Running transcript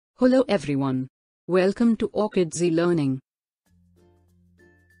Hello everyone. Welcome to Orchid Learning.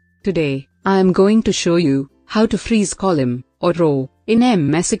 Today, I am going to show you how to freeze column or row in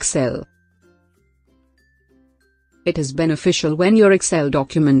MS Excel. It is beneficial when your Excel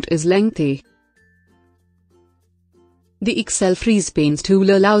document is lengthy. The Excel Freeze Panes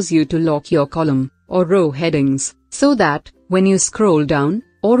tool allows you to lock your column or row headings so that when you scroll down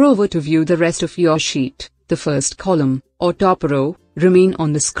or over to view the rest of your sheet, the first column or top row remain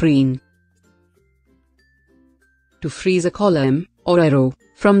on the screen. To freeze a column or a row,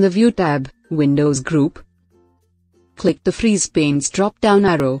 from the View tab, Windows Group, click the Freeze Panes drop-down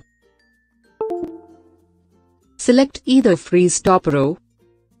arrow. Select either Freeze Top Row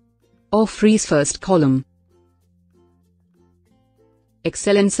or Freeze First Column.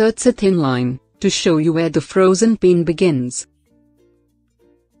 Excel inserts a thin line to show you where the frozen pane begins.